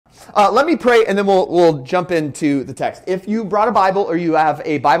let me pray, and then we'll jump into the text. If you brought a Bible or you have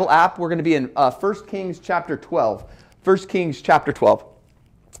a Bible app, we're going to be in 1 Kings chapter 12. 1 Kings chapter 12.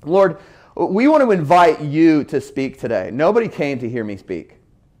 Lord, we want to invite you to speak today. Nobody came to hear me speak.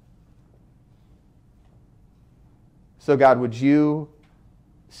 So God, would you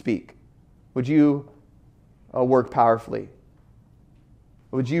speak? Would you work powerfully?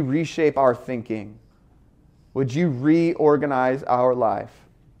 Would you reshape our thinking? Would you reorganize our life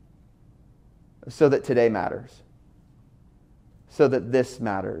so that today matters? So that this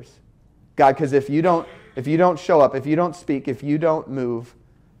matters. God, because if you don't show up, if you don't speak, if you don't move,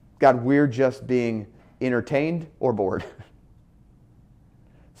 God, we're just being entertained or bored.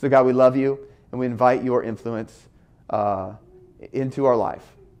 So God, we love you and we invite your influence into our life.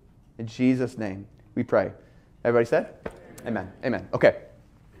 In Jesus' name we pray. Everybody said? Amen. Amen. Okay.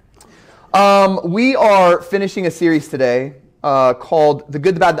 We are finishing a series today called The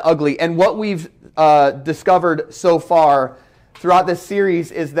Good, the Bad, the Ugly. And what we've discovered so far throughout this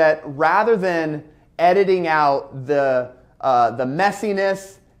series is that rather than editing out the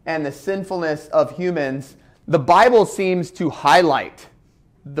messiness and the sinfulness of humans, the Bible seems to highlight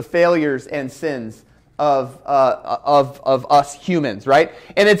the failures and sins of us humans, right?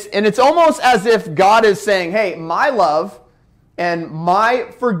 And it's almost as if God is saying, hey, my love and my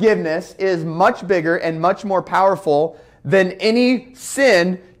forgiveness is much bigger and much more powerful than any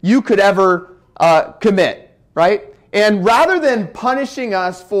sin you could ever commit, right? And rather than punishing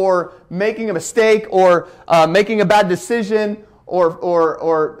us for making a mistake or making a bad decision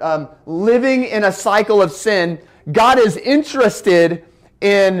or living in a cycle of sin, God is interested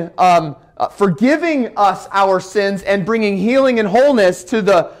in forgiving us our sins and bringing healing and wholeness to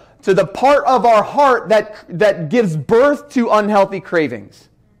the part of our heart that gives birth to unhealthy cravings.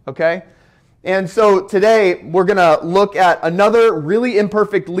 Okay? And so today we're going to look at another really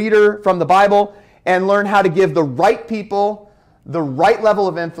imperfect leader from the Bible and learn how to give the right people the right level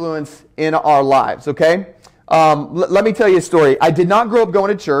of influence in our lives. Okay? Let me tell you a story. I did not grow up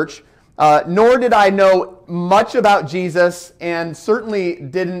going to church, nor did I know much about Jesus, and certainly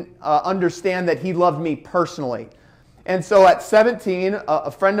didn't understand that he loved me personally. And so at 17,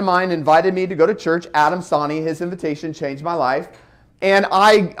 a friend of mine invited me to go to church. Adam Sani, his invitation changed my life. And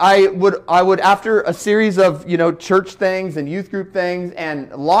I would after a series of church things and youth group things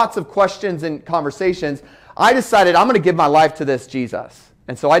and lots of questions and conversations, I decided I'm going to give my life to this Jesus.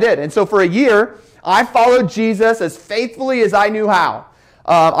 And so I did. And so for a year, I followed Jesus as faithfully as I knew how.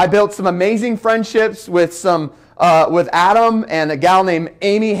 I built some amazing friendships with Adam and a gal named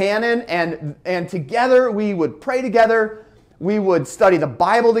Amy Hannon, and together we would pray together, we would study the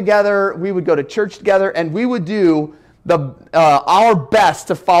Bible together, we would go to church together, and we would do our best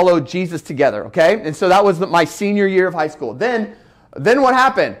to follow Jesus together. Okay, and so that was my senior year of high school. Then what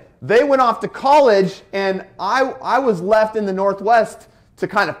happened? They went off to college, and I was left in the Northwest to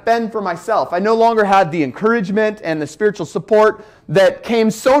kind of fend for myself. I no longer had the encouragement and the spiritual support that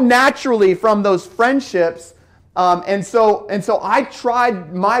came so naturally from those friendships. And so I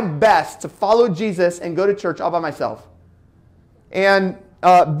tried my best to follow Jesus and go to church all by myself. And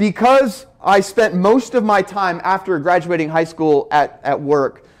because I spent most of my time after graduating high school at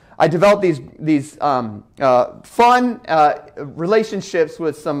work, I developed these fun relationships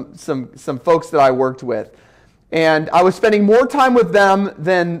with some folks that I worked with. And I was spending more time with them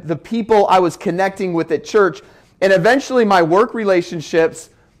than the people I was connecting with at church. And eventually my work relationships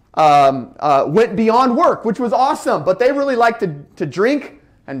went beyond work, which was awesome. But they really liked to drink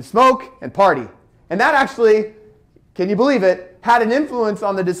and smoke and party. And that actually, can you believe it, had an influence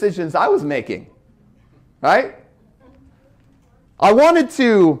on the decisions I was making. Right? I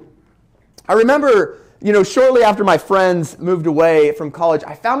remember, shortly after my friends moved away from college,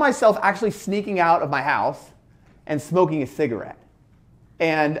 I found myself actually sneaking out of my house and smoking a cigarette.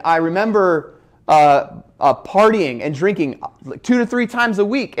 And I remember partying and drinking 2 to 3 times a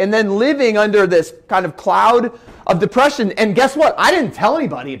week, and then living under this kind of cloud of depression. And guess what? I didn't tell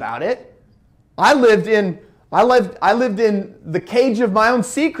anybody about it. I lived in the cage of my own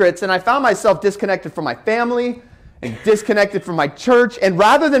secrets, and I found myself disconnected from my family and disconnected from my church. And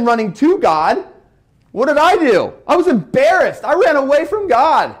rather than running to God, what did I do? I was embarrassed. I ran away from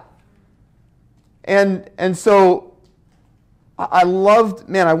God. And so I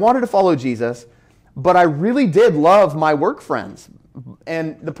wanted to follow Jesus, but I really did love my work friends.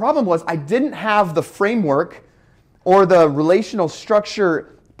 And the problem was I didn't have the framework or the relational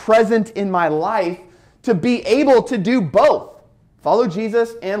structure present in my life to be able to do both. Follow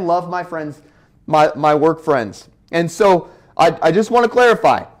Jesus and love my friends, my work friends. And so I just want to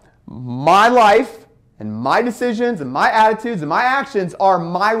clarify, my life And my decisions and my attitudes and my actions are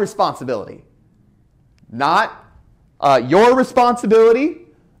my responsibility. Not your responsibility,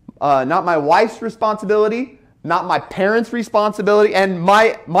 not my wife's responsibility, not my parents' responsibility, and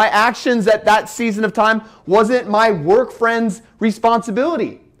my actions at that season of time wasn't my work friend's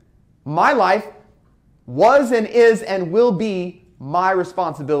responsibility. My life was and is and will be my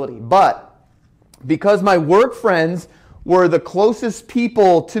responsibility. But because my work friends were the closest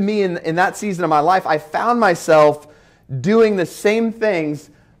people to me in that season of my life, I found myself doing the same things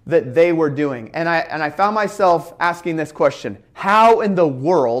that they were doing. And I found myself asking this question: how in the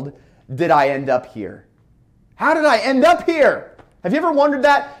world did I end up here? How did I end up here? Have you ever wondered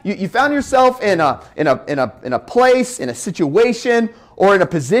that? You found yourself in a place, in a situation, or in a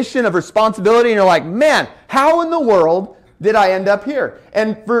position of responsibility, and you're like, man, how in the world did I end up here?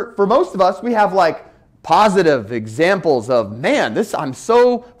 And for most of us, we have like positive examples of, man, I'm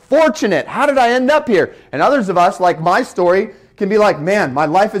so fortunate. How did I end up here? And others of us, like my story, can be like, man, my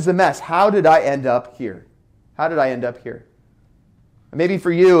life is a mess. How did I end up here? How did I end up here? And maybe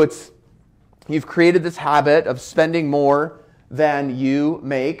for you, you've created this habit of spending more than you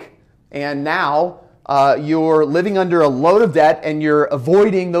make, and now you're living under a load of debt and you're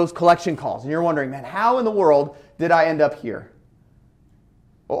avoiding those collection calls. And you're wondering, man, how in the world did I end up here?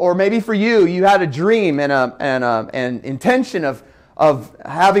 Or maybe for you, you had a dream and an intention of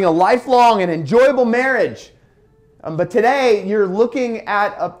having a lifelong and enjoyable marriage. But today, you're looking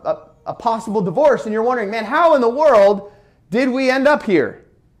at a possible divorce, and you're wondering, man, how in the world did we end up here?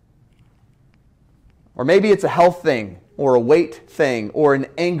 Or maybe it's a health thing, or a weight thing, or an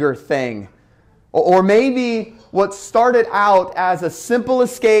anger thing. Or maybe what started out as a simple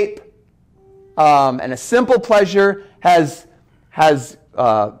escape and a simple pleasure has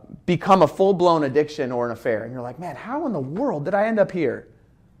become a full-blown addiction or an affair. And you're like, man, how in the world did I end up here?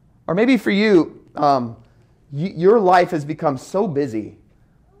 Or maybe for you, your life has become so busy,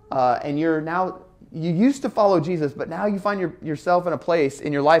 and you used to follow Jesus, but now you find yourself in a place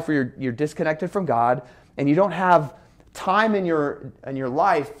in your life where you're disconnected from God, and you don't have time in your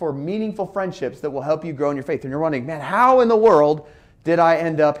life for meaningful friendships that will help you grow in your faith. And you're wondering, man, how in the world did I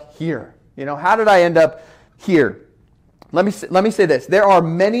end up here? How did I end up here? Let me say this. There are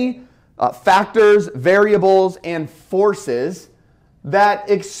many factors, variables, and forces that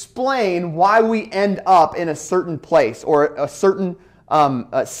explain why we end up in a certain place or a certain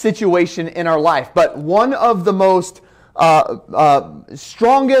situation in our life. But one of the most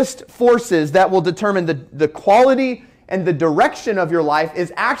strongest forces that will determine the quality and the direction of your life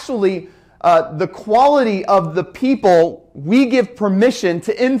is actually the quality of the people we give permission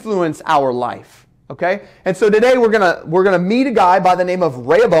to influence our life. Okay? And so today we're gonna meet a guy by the name of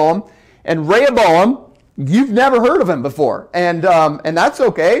Rehoboam. And Rehoboam, you've never heard of him before. And that's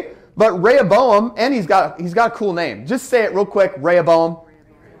okay. But Rehoboam, and he's got a cool name. Just say it real quick, Rehoboam.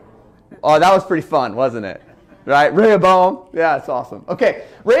 Oh, that was pretty fun, wasn't it? Right? Rehoboam. Yeah, it's awesome. Okay.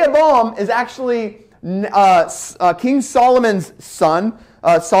 Rehoboam is actually King Solomon's son.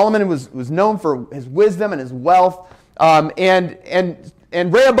 Solomon was known for his wisdom and his wealth.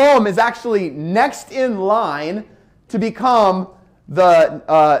 And Rehoboam is actually next in line to become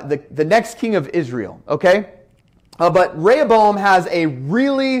the next king of Israel. Okay? But Rehoboam has a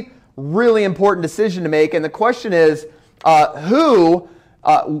really, really important decision to make. And the question is, who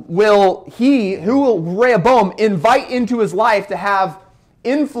will Rehoboam invite into his life to have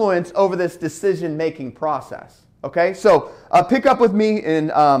influence over this decision-making process? Okay, so pick up with me in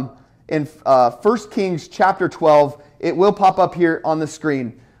 1 Kings chapter 12. It will pop up here on the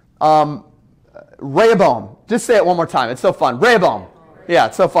screen. Rehoboam. Just say it one more time. It's so fun. Rehoboam. Yeah,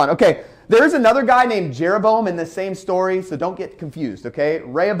 it's so fun. Okay, there's another guy named Jeroboam in the same story, so don't get confused, okay?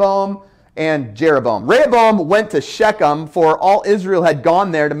 Rehoboam and Jeroboam. Rehoboam went to Shechem, for all Israel had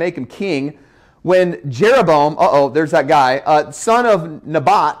gone there to make him king. When Jeroboam, there's that guy, son of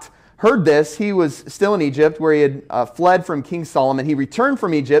Nebat, heard this, he was still in Egypt, where he had fled from King Solomon. He returned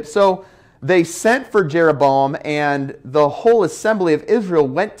from Egypt, so they sent for Jeroboam, and the whole assembly of Israel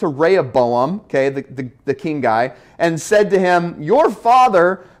went to Rehoboam, okay, the king guy, and said to him, "Your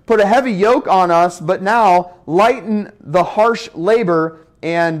father put a heavy yoke on us, but now lighten the harsh labor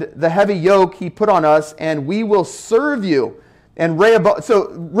and the heavy yoke he put on us, and we will serve you." And Rehoboam, so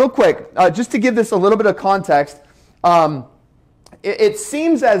real quick, just to give this a little bit of context, it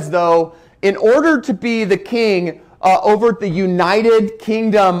seems as though in order to be the king over the united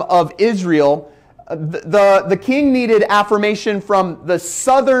kingdom of Israel, the king needed affirmation from the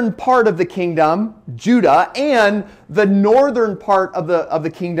southern part of the kingdom, Judah, and the northern part of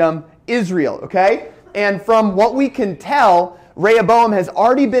the kingdom, Israel. Okay, and from what we can tell, Rehoboam has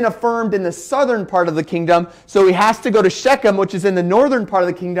already been affirmed in the southern part of the kingdom, so he has to go to Shechem, which is in the northern part of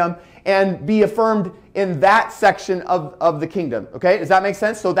the kingdom, and be affirmed in that section of the kingdom. Okay, does that make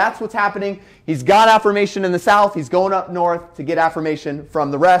sense? So that's what's happening. He's got affirmation in the south. He's going up north to get affirmation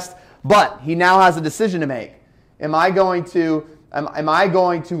from the rest, but he now has a decision to make. Am I going to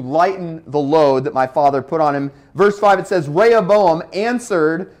lighten the load that my father put on him? Verse 5, it says, Rehoboam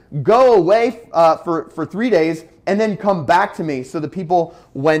answered, go away for 3 days and then come back to me. So the people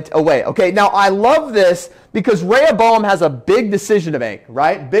went away. Okay, now I love this because Rehoboam has a big decision to make,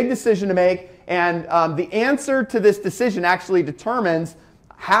 right? Big decision to make. And the answer to this decision actually determines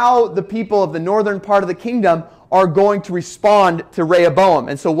how the people of the northern part of the kingdom are going to respond to Rehoboam.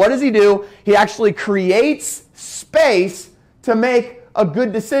 And so what does he do? He actually creates space to make a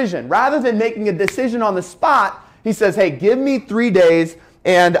good decision. Rather than making a decision on the spot, he says, hey, give me 3 days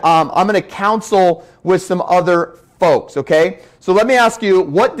and I'm going to counsel with some other folks, okay? So let me ask you,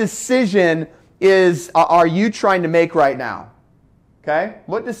 what decision are you trying to make right now? Okay?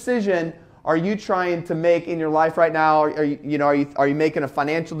 What decision are you trying to make in your life right now? Are you making a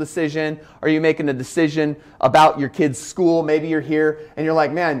financial decision? Are you making a decision about your kid's school? Maybe you're here and you're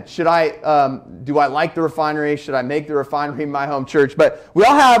like, man, do I like the Refinery? Should I make the Refinery my home church? But we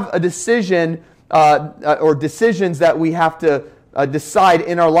all have a decision or decisions that we have to decide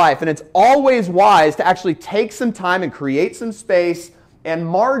in our life. And it's always wise to actually take some time and create some space and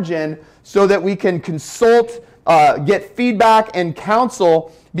margin so that we can consult, get feedback and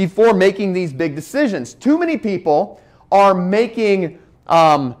counsel before making these big decisions. Too many people are making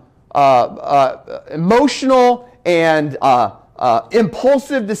emotional and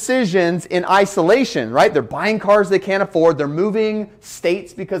impulsive decisions in isolation, right? They're buying cars they can't afford. They're moving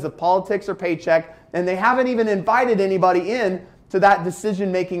states because of politics or paycheck, and they haven't even invited anybody in to that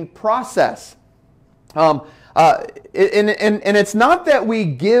decision-making process. And it's not that we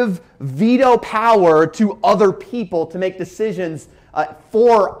give veto power to other people to make decisions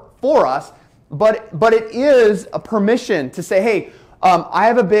for us, but it is a permission to say, hey, I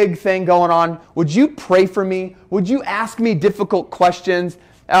have a big thing going on. Would you pray for me? Would you ask me difficult questions?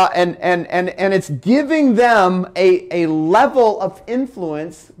 And it's giving them a level of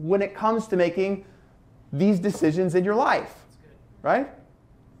influence when it comes to making these decisions in your life, right?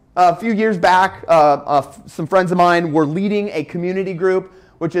 A few years back, some friends of mine were leading a community group,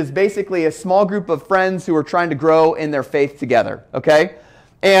 which is basically a small group of friends who are trying to grow in their faith together, okay?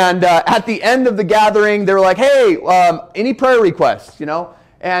 And at the end of the gathering, they were like, hey, any prayer requests,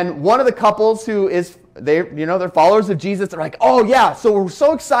 And one of the couples they're followers of Jesus, they're like, oh yeah, so we're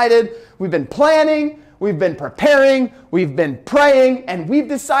so excited. We've been planning, we've been preparing, we've been praying, and we've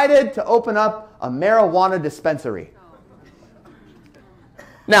decided to open up a marijuana dispensary.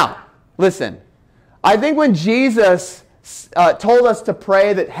 Now, listen, I think when Jesus told us to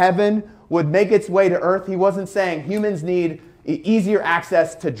pray that heaven would make its way to earth, he wasn't saying humans need easier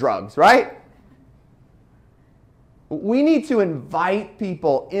access to drugs, right? We need to invite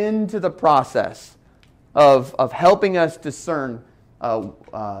people into the process of helping us discern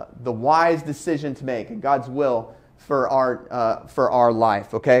the wise decision to make and God's will for our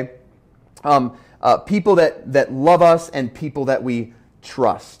life, okay? People that love us and people that we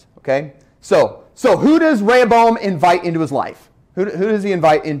trust, okay? So who does Rehoboam invite into his life? Who does he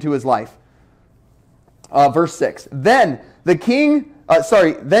invite into his life? Verse 6. Then King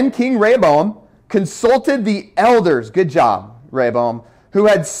Rehoboam consulted the elders, good job, Rehoboam, who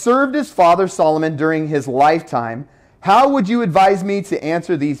had served his father Solomon during his lifetime. How would you advise me to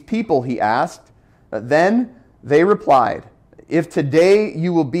answer these people, he asked. Then they replied, if today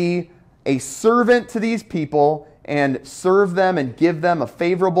you will be a servant to these people and serve them and give them a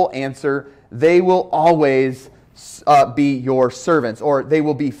favorable answer, they will always be your servants, or they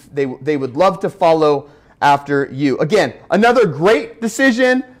would love to follow after you. Again, another great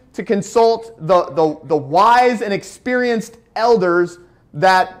decision to consult the wise and experienced elders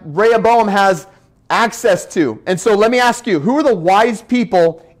that Rehoboam has access to. And so let me ask you, who are the wise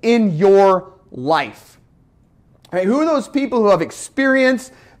people in your life? Right, who are those people who have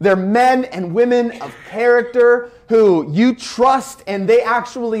experience? They're men and women of character who you trust, and they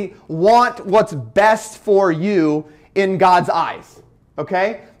actually want what's best for you in God's eyes.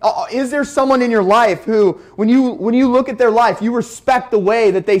 Okay? Is there someone in your life who, when you look at their life, you respect the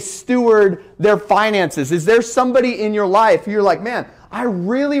way that they steward their finances? Is there somebody in your life who you're like, man, I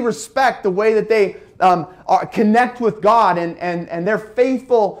really respect the way that they connect with God and they're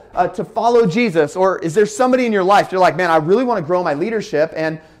faithful to follow Jesus? Or is there somebody in your life you're like, man, I really want to grow my leadership,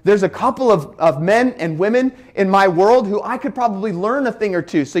 and there's a couple of men and women in my world who I could probably learn a thing or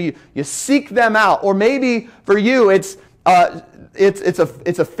two. So you seek them out. Or maybe for you, it's it's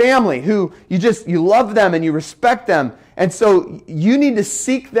a family who you love them and you respect them. And so you need to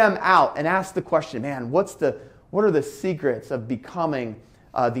seek them out and ask the question, man, what are the secrets of becoming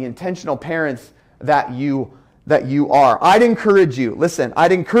the intentional parents that you are? I'd encourage you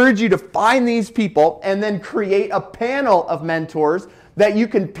to find these people and then create a panel of mentors that you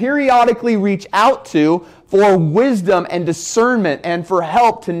can periodically reach out to for wisdom and discernment and for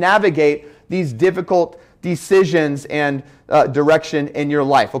help to navigate these difficult decisions and direction in your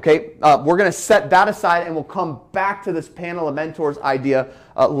life, okay? We're going to set that aside and we'll come back to this panel of mentors idea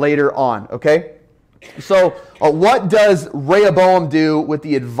later on, okay? So what does Rehoboam do with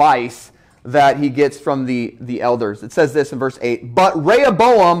the advice that he gets from the elders? It says this in verse 8, but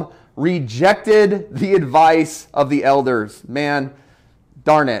Rehoboam rejected the advice of the elders. Man,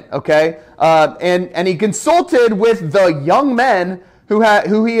 darn it, okay? And he consulted with the young men who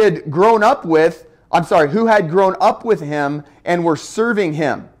had grown up with him and were serving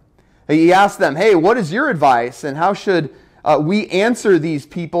him. He asked them, hey, what is your advice? And how should we answer these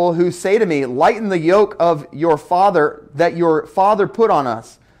people who say to me, lighten the yoke of your father that your father put on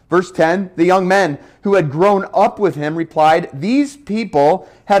us? Verse 10, the young men who had grown up with him replied, these people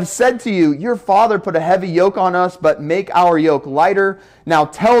have said to you, your father put a heavy yoke on us, but make our yoke lighter. Now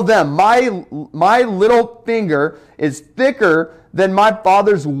tell them, my little finger is thicker than my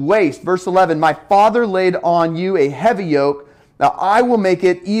father's waist. Verse 11, my father laid on you a heavy yoke. Now I will make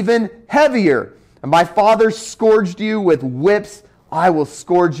it even heavier. And my father scourged you with whips. I will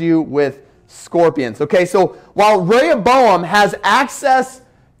scourge you with scorpions. Okay, so while Rehoboam has access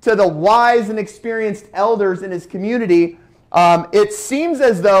to the wise and experienced elders in his community, it seems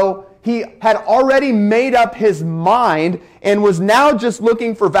as though he had already made up his mind and was now just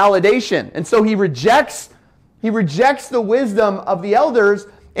looking for validation. And so he rejects the wisdom of the elders,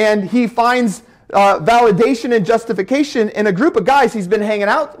 and he finds validation and justification in a group of guys he's been hanging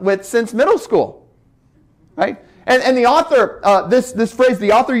out with since middle school, right? And the author,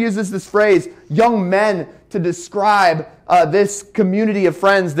 the author uses this phrase, young men, to describe this community of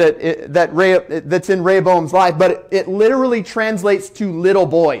friends that's in Rehoboam's life, but it literally translates to little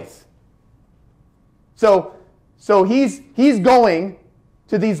boys. So he's going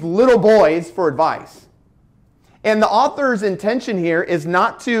to these little boys for advice. And the author's intention here is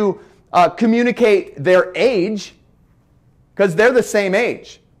not to communicate their age, because they're the same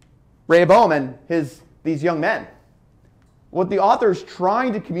age, Rehoboam and these young men. What the author is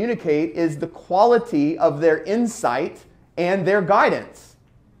trying to communicate is the quality of their insight and their guidance.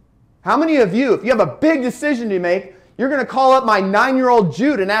 How many of you, if you have a big decision to make, you're going to call up my 9-year-old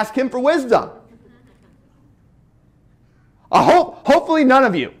Jude and ask him for wisdom? Hopefully none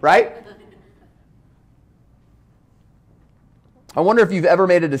of you, right? I wonder if you've ever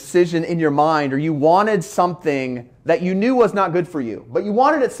made a decision in your mind, or you wanted something that you knew was not good for you, but you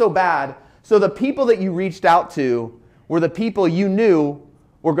wanted it so bad, so the people that you reached out to were the people you knew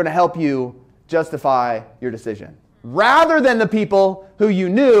were going to help you justify your decision, rather than the people who you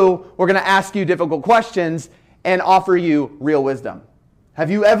knew were going to ask you difficult questions and offer you real wisdom.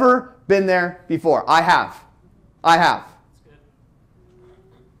 Have you ever been there before? I have.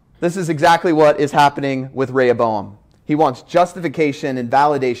 This is exactly what is happening with Rehoboam. He wants justification and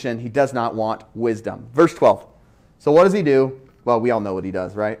validation. He does not want wisdom. Verse 12. So what does he do? Well, we all know what he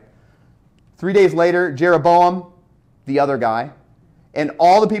does, right? 3 days later, Jeroboam, the other guy, and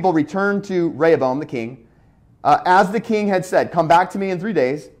all the people returned to Rehoboam, the king, as the king had said, come back to me in 3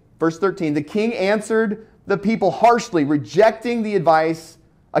 days. Verse 13, the king answered the people harshly, rejecting the advice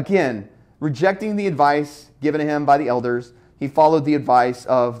given to him by the elders. He followed the advice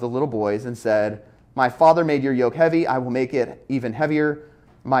of the little boys and said, my father made your yoke heavy. I will make it even heavier.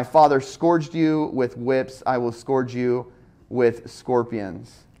 My father scourged you with whips. I will scourge you with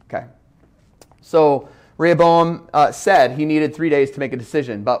scorpions. Okay. So Rehoboam said he needed 3 days to make a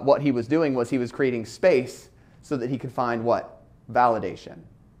decision, but what he was doing was he was creating space so that he could find what? Validation,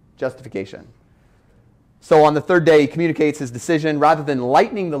 justification. So on the third day, he communicates his decision. Rather than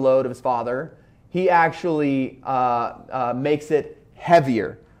lightening the load of his father, he actually makes it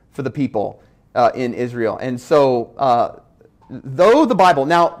heavier for the people in Israel. And so, though the Bible...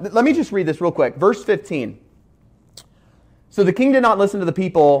 Now, let me just read this real quick. Verse 15. So the king did not listen to the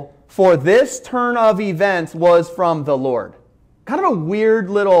people, for this turn of events was from the Lord. Kind of a weird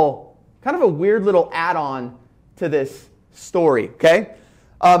little add-on to this story, okay?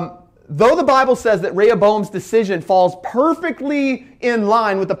 Though the Bible says that Rehoboam's decision falls perfectly in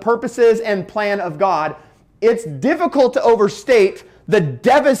line with the purposes and plan of God, it's difficult to overstate the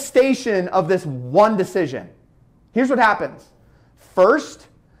devastation of this one decision. Here's what happens. First,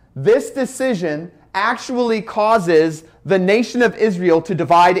 this decision actually causes the nation of Israel to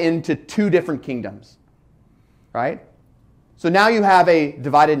divide into two different kingdoms. Right? So now you have a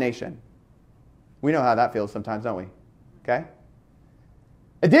divided nation. We know how that feels sometimes, don't we? Okay?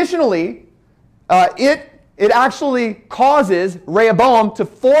 Additionally, it actually causes Rehoboam to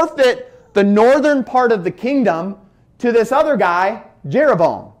forfeit the northern part of the kingdom to this other guy,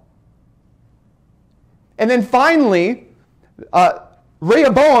 Jeroboam. And then finally,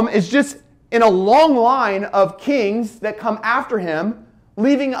 Rehoboam is just in a long line of kings that come after him,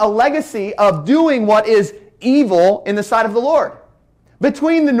 leaving a legacy of doing what is evil in the sight of the Lord.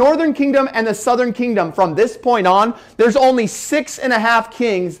 Between the northern kingdom and the southern kingdom, from this point on, there's only 6.5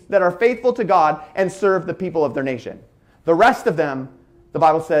 kings that are faithful to God and serve the people of their nation. The rest of them, the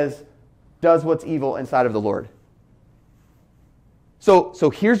Bible says, does what's evil inside of the Lord. So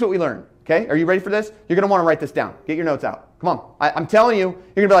here's what we learn. Okay, are you ready for this? You're going to want to write this down. Get your notes out. Come on. I'm telling you,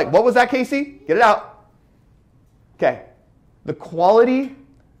 you're going to be like, what was that, Casey? Get it out. Okay. The quality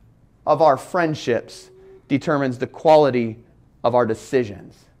of our friendships determines the quality of our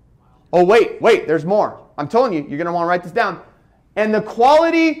decisions. Oh, wait, there's more. I'm telling you, you're going to want to write this down. And the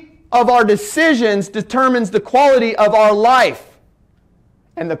quality of our decisions determines the quality of our life.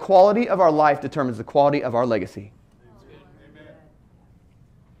 And the quality of our life determines the quality of our legacy.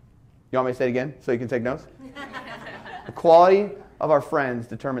 You want me to say it again so you can take notes? The quality of our friends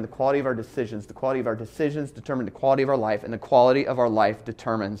determine the quality of our decisions. The quality of our decisions determine the quality of our life. And the quality of our life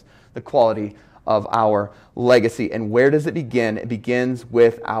determines the quality of our legacy. And where does it begin? It begins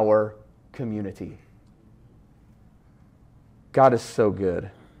with our community. God is so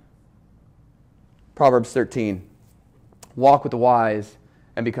good. Proverbs 13. Walk with the wise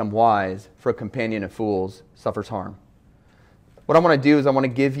and become wise, for a companion of fools suffers harm. What I want to do is I want to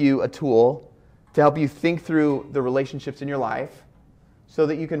give you a tool to help you think through the relationships in your life so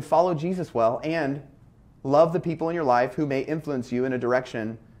that you can follow Jesus well and love the people in your life who may influence you in a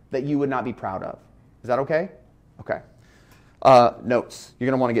direction that you would not be proud of. Is that okay? Okay. Notes. You're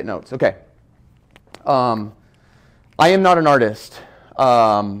going to want to get notes. Okay. I am not an artist.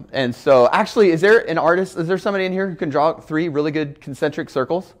 And so actually, is there an artist? Is there somebody in here who can draw 3 really good concentric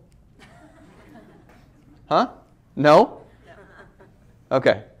circles? Huh? No?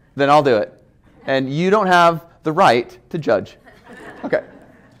 Okay, then I'll do it. And you don't have the right to judge. Okay.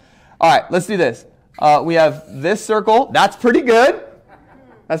 All right, let's do this. We have this circle. That's pretty good.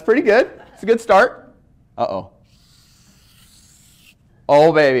 That's pretty good. It's a good start. Uh-oh.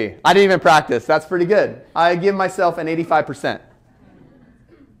 Oh, baby. I didn't even practice. That's pretty good. I give myself an 85%.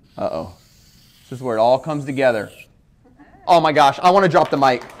 Uh-oh. This is where it all comes together. Oh, my gosh. I want to drop the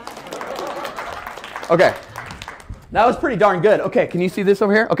mic. Okay. That was pretty darn good. Okay, can you see this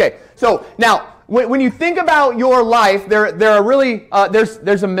over here? Okay, so now, when you think about your life, there are really,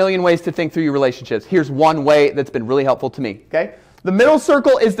 there's a million ways to think through your relationships. Here's one way that's been really helpful to me, okay? The middle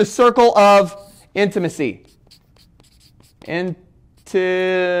circle is the circle of intimacy. Intimacy.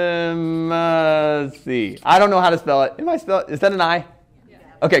 I don't know how to spell it. Is that an I? Yeah.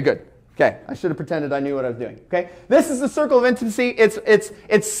 Okay, good. Okay, I should have pretended I knew what I was doing. Okay, this is the circle of intimacy.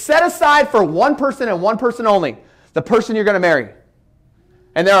 It's set aside for one person and one person only. The person you're going to marry.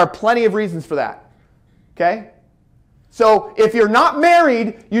 And there are plenty of reasons for that. Okay? So if you're not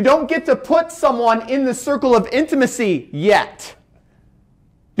married, you don't get to put someone in the circle of intimacy yet.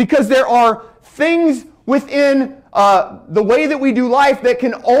 Because there are things within the way that we do life that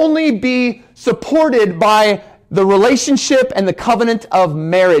can only be supported by the relationship and the covenant of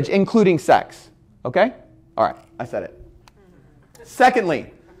marriage, including sex. Okay? All right, I said it.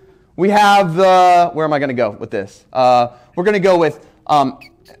 Secondly, we have where am I going to go with this? We're going to go with,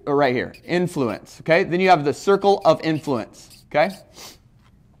 right here, influence, okay? Then you have the circle of influence, okay?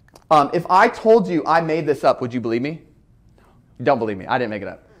 If I told you I made this up, would you believe me? You don't believe me. I didn't make it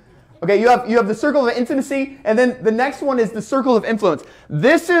up. Okay, you have the circle of intimacy, and then the next one is the circle of influence.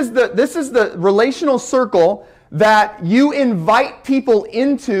 This is the relational circle that you invite people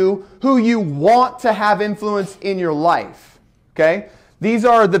into who you want to have influence in your life, okay? These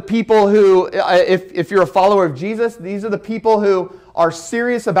are the people who, if you're a follower of Jesus, these are the people who are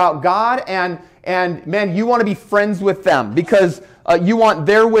serious about God, and man, you want to be friends with them because you want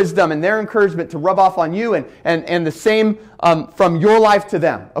their wisdom and their encouragement to rub off on you, and the same from your life to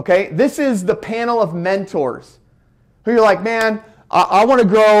them, okay? This is the panel of mentors who you're like, man, I want to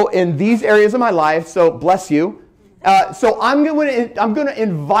grow in these areas of my life, so bless you. So I'm going to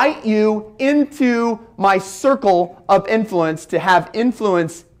invite you into my circle of influence to have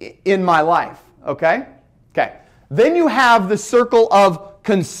influence in my life. Okay? Okay. Then you have the circle of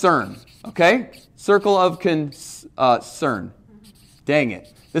concern. Okay? Circle of concern. Dang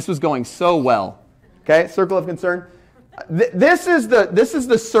it. This was going so well. Okay, circle of concern. This is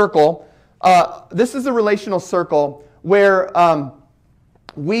the circle. This is the relational circle where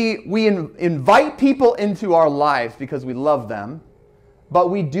we invite people into our lives because we love them, but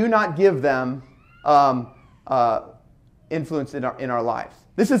we do not give them influence in our lives.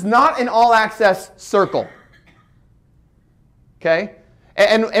 This is not an all-access circle. Okay,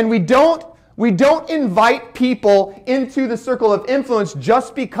 and we don't invite people into the circle of influence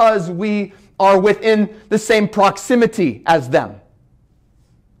just because we are within the same proximity as them.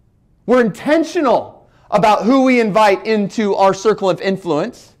 We're intentional about who we invite into our circle of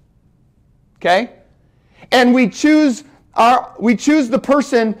influence. Okay? And we choose the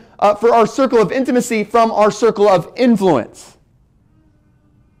person for our circle of intimacy from our circle of influence.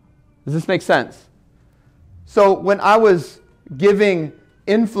 Does this make sense? So when I was giving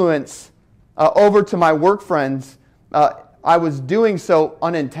influence over to my work friends, I was doing so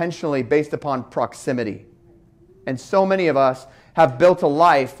unintentionally based upon proximity. And so many of us have built a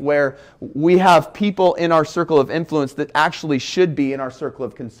life where we have people in our circle of influence that actually should be in our circle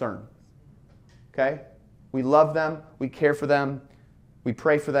of concern. Okay? We love them, we care for them, we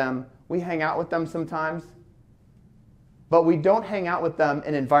pray for them, we hang out with them sometimes. But we don't hang out with them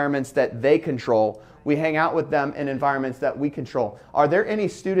in environments that they control. We hang out with them in environments that we control. Are there any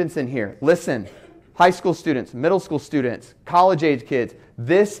students in here? Listen, high school students, middle school students, college-age kids,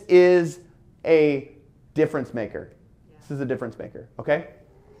 this is a difference maker. This is a difference maker, okay?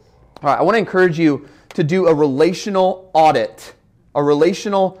 All right, I want to encourage you to do a relational audit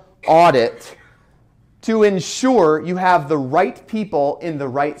to ensure you have the right people in the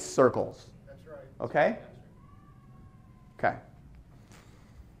right circles. That's right. Okay? Okay.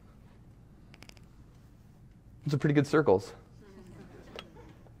 Those are pretty good circles.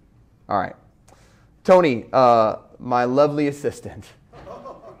 All right. Tony, my lovely assistant,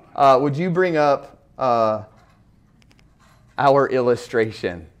 would you bring up our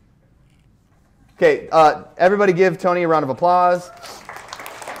illustration? Okay, everybody give Tony a round of applause.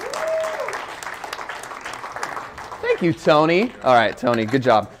 Thank you, Tony. All right, Tony, good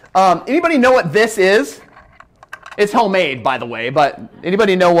job. Anybody know what this is? It's homemade, by the way, but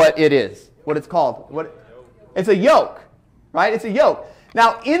anybody know what it is? What it's called? It's a yoke, right? It's a yoke.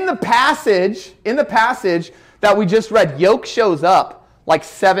 Now, in the passage that we just read, yoke shows up like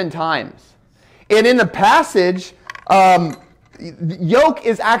 7 times. And in the passage, yoke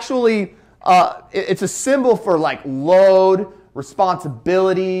is actually, it's a symbol for like load,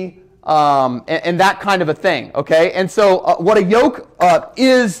 responsibility, and that kind of a thing, okay? And so what a yoke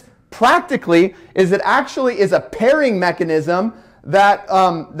is practically is it actually is a pairing mechanism that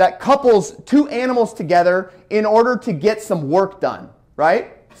couples 2 animals together in order to get some work done,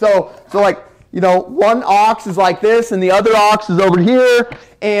 right? So like, one ox is like this and the other ox is over here,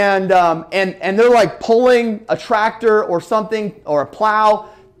 and they're like pulling a tractor or something or a plow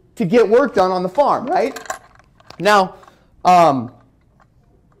to get work done on the farm, right? Now, I'm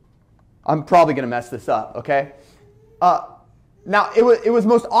probably going to mess this up, okay? Now, it was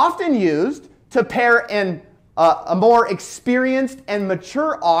most often used to pair a more experienced and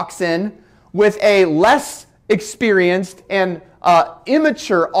mature oxen with a less experienced and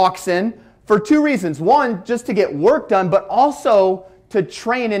immature oxen for 2 reasons. One, just to get work done, but also to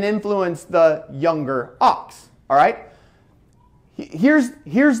train and influence the younger ox. All right? Here's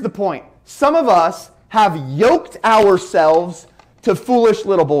the point. Some of us have yoked ourselves to foolish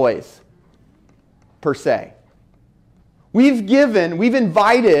little boys, per se. We've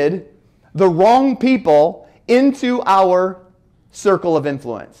invited the wrong people into our circle of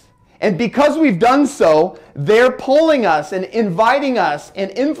influence. And because we've done so, they're pulling us and inviting us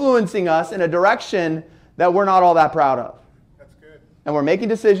and influencing us in a direction that we're not all that proud of. That's good. And we're making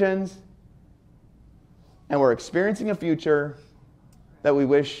decisions, and we're experiencing a future that we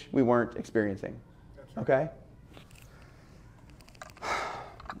wish we weren't experiencing. That's right.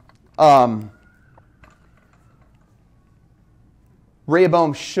 Okay?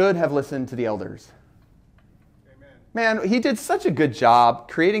 Rehoboam should have listened to the elders. Man, he did such a good job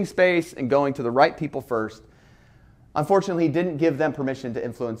creating space and going to the right people first. Unfortunately, he didn't give them permission to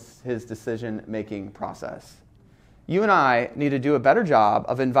influence his decision-making process. You and I need to do a better job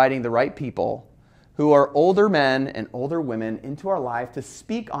of inviting the right people who are older men and older women into our life to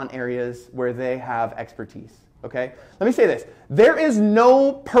speak on areas where they have expertise. Okay? Let me say this. There is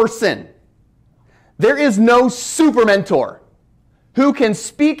no super mentor who can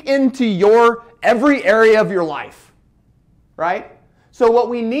speak into your every area of your life. Right? So what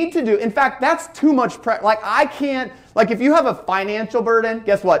we need to do, in fact, that's too much pressure. Like I can't, like if you have a financial burden,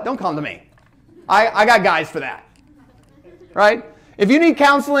 guess what? Don't come to me. I got guys for that. Right? If you need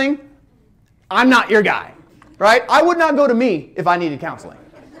counseling, I'm not your guy, right? I would not go to me if I needed counseling.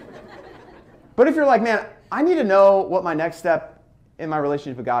 But if you're like, man, I need to know what my next step in my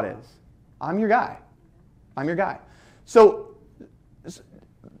relationship with God is, I'm your guy. I'm your guy. So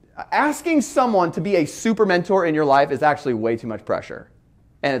asking someone to be a super mentor in your life is actually way too much pressure,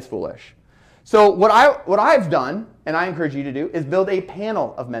 and it's foolish. So what I've done, and I encourage you to do, is build a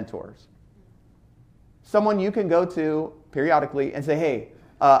panel of mentors. Someone you can go to periodically and say, hey,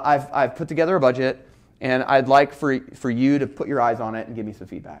 I've put together a budget, and I'd like for you to put your eyes on it and give me some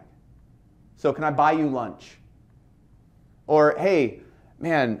feedback. So can I buy you lunch? Or, hey,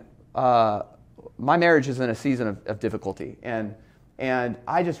 man, my marriage is in a season of difficulty, and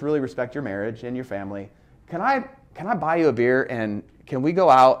I just really respect your marriage and your family. Can I buy you a beer, and can we go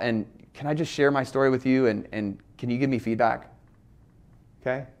out, and can I just share my story with you, and can you give me feedback?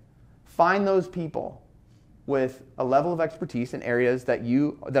 Okay? Find those people with a level of expertise in areas that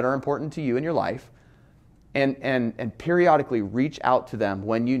are important to you in your life, and periodically reach out to them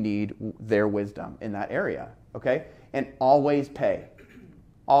when you need their wisdom in that area. Okay? And always pay.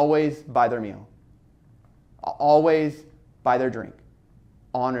 Always buy their meal. Always buy their drink.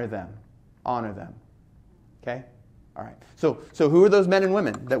 Honor them. Honor them. Okay? All right. So who are those men and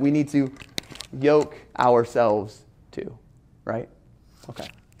women that we need to yoke ourselves to? Right? Okay.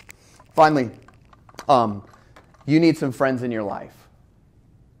 Finally, you need some friends in your life.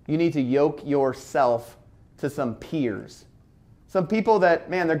 You need to yoke yourself to some peers. Some people that,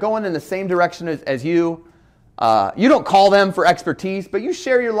 man, they're going in the same direction as you. You don't call them for expertise, but you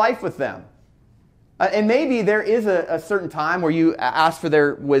share your life with them. And maybe there is a certain time where you ask for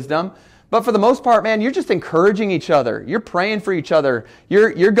their wisdom, but for the most part, man, you're just encouraging each other. You're praying for each other.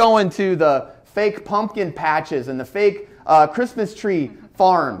 You're going to the fake pumpkin patches and the fake Christmas tree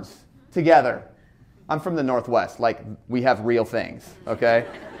farms together. I'm from the Northwest. Like, we have real things, okay?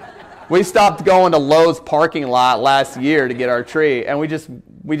 We stopped going to Lowe's parking lot last year to get our tree, and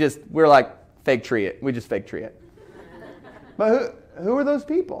we're like, fake tree it. We just fake tree it. But who are those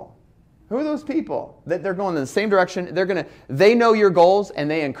people? Who are those people that they're going in the same direction? They know your goals,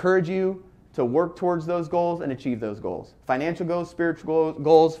 and they encourage you to work towards those goals and achieve those goals. Financial goals, spiritual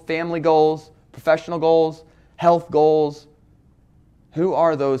goals, family goals, professional goals, health goals. Who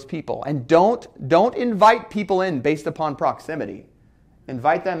are those people? And don't invite people in based upon proximity.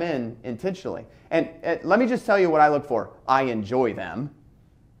 Invite them in intentionally. And let me just tell you what I look for. I enjoy them.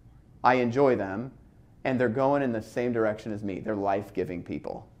 And they're going in the same direction as me. They're life-giving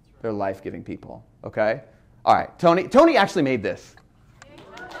people. They're life-giving people. Okay? All right. Tony actually made this.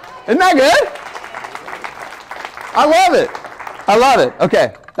 Isn't that good? I love it.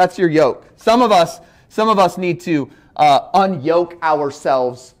 Okay. That's your yoke. Some of us need to unyoke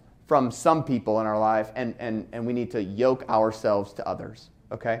ourselves from some people in our life, and we need to yoke ourselves to others.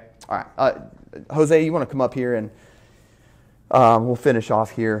 Okay? All right. Jose, you want to come up here, and we'll finish off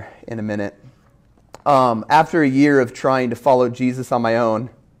here in a minute. After a year of trying to follow Jesus on my own,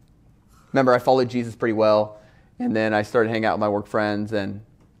 remember I followed Jesus pretty well, and then I started hanging out with my work friends, and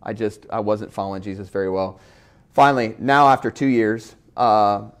I wasn't following Jesus very well. Finally, now after 2 years,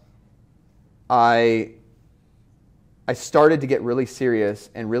 I started to get really serious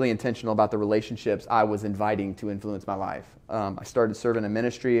and really intentional about the relationships I was inviting to influence my life. I started serving in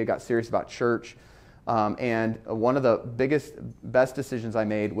ministry. I got serious about church. And one of the best decisions I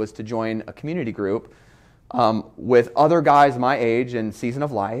made was to join a community group with other guys my age and season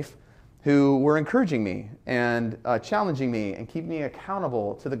of life who were encouraging me and challenging me and keeping me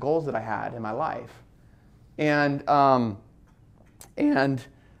accountable to the goals that I had in my life. And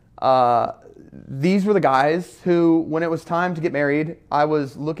these were the guys who, when it was time to get married, I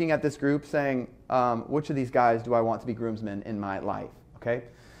was looking at this group saying, which of these guys do I want to be groomsmen in my life? Okay?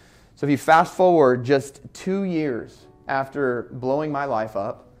 So if you fast forward just 2 years after blowing my life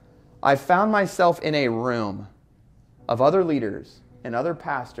up, I found myself in a room of other leaders and other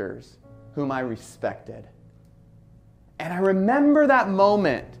pastors whom I respected. And I remember that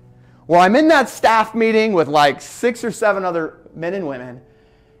moment where I'm in that staff meeting with like 6 or 7 other men and women,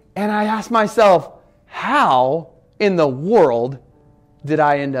 and I asked myself, how in the world did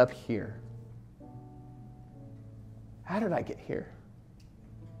I end up here? How did I get here?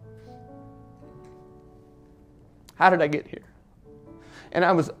 How did I get here? And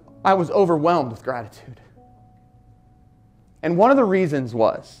I was overwhelmed with gratitude. And one of the reasons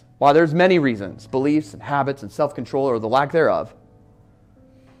was, while there's many reasons, beliefs and habits and self-control or the lack thereof,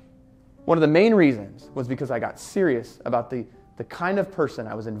 one of the main reasons was because I got serious about the kind of person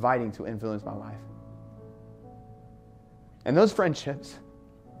I was inviting to influence my life. And those friendships,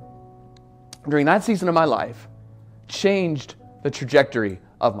 during that season of my life, changed the trajectory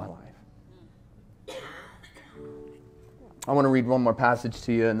of my life. I want to read one more passage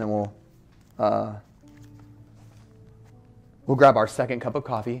to you, and then we'll grab our second cup of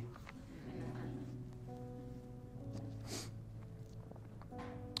coffee.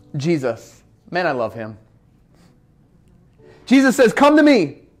 Jesus. Man, I love him. Jesus says, "Come to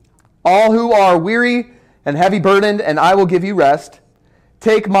me, all who are weary and heavy burdened, and I will give you rest.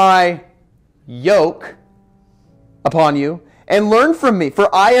 Take my yoke upon you and learn from me,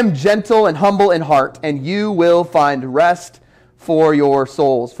 for I am gentle and humble in heart, and you will find rest for your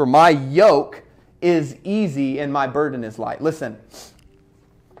souls. For my yoke is easy and my burden is light." Listen,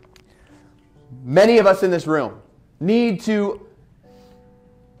 many of us in this room need to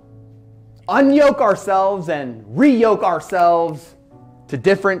unyoke ourselves and reyoke ourselves to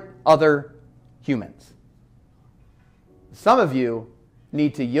different other humans. Some of you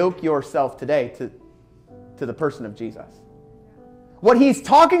need to yoke yourself today to the person of Jesus. What he's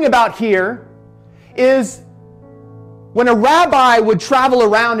talking about here is when a rabbi would travel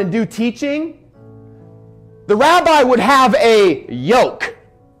around and do teaching, the rabbi would have a yoke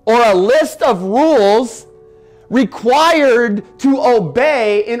or a list of rules required to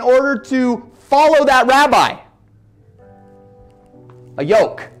obey in order to follow that rabbi. A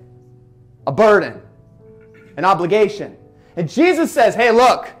yoke, a burden, an obligation. And Jesus says, hey,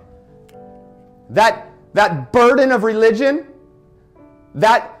 look, that burden of religion,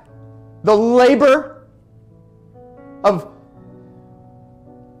 the labor of,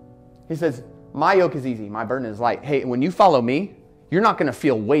 he says, my yoke is easy, my burden is light. Hey, when you follow me, you're not going to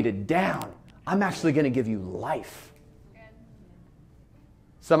feel weighted down. I'm actually going to give you life.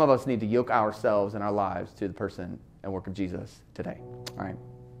 Some of us need to yoke ourselves and our lives to the person and work of Jesus today. All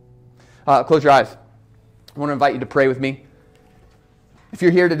right. Close your eyes. I want to invite you to pray with me. If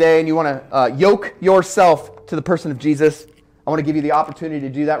you're here today and you want to yoke yourself to the person of Jesus, I want to give you the opportunity to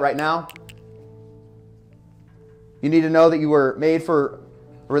do that right now. You need to know that you were made for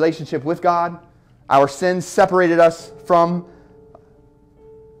a relationship with God. Our sins separated us from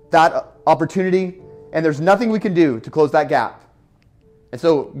that opportunity, and there's nothing we can do to close that gap. And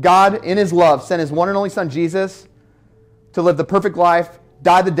so God, in his love, sent his one and only Son, Jesus, to live the perfect life,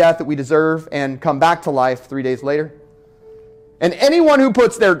 die the death that we deserve, and come back to life 3 days later. And anyone who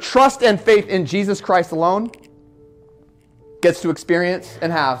puts their trust and faith in Jesus Christ alone gets to experience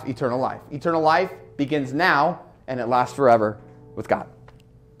and have eternal life. Eternal life begins now, and it lasts forever with God.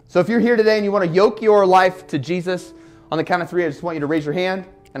 So if you're here today and you want to yoke your life to Jesus, on the count of 3, I just want you to raise your hand,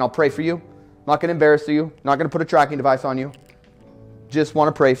 and I'll pray for you. I'm not going to embarrass you. I'm not going to put a tracking device on you. Just want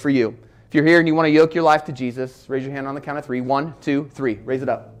to pray for you. If you're here and you want to yoke your life to Jesus, raise your hand on the count of 3. 1, 2, 3. Raise it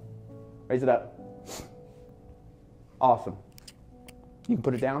up. Raise it up. Awesome. You can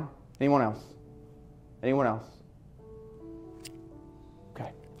put it down. Anyone else? Anyone else?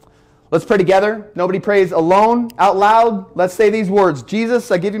 Okay. Let's pray together. Nobody prays alone, out loud. Let's say these words.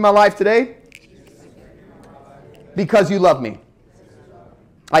 Jesus, I give you my life today because you love me.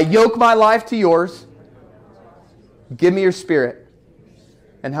 I yoke my life to yours. Give me your spirit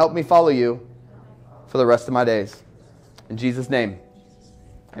and help me follow you for the rest of my days. In Jesus' name,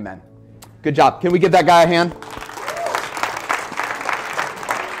 amen. Good job. Can we give that guy a hand?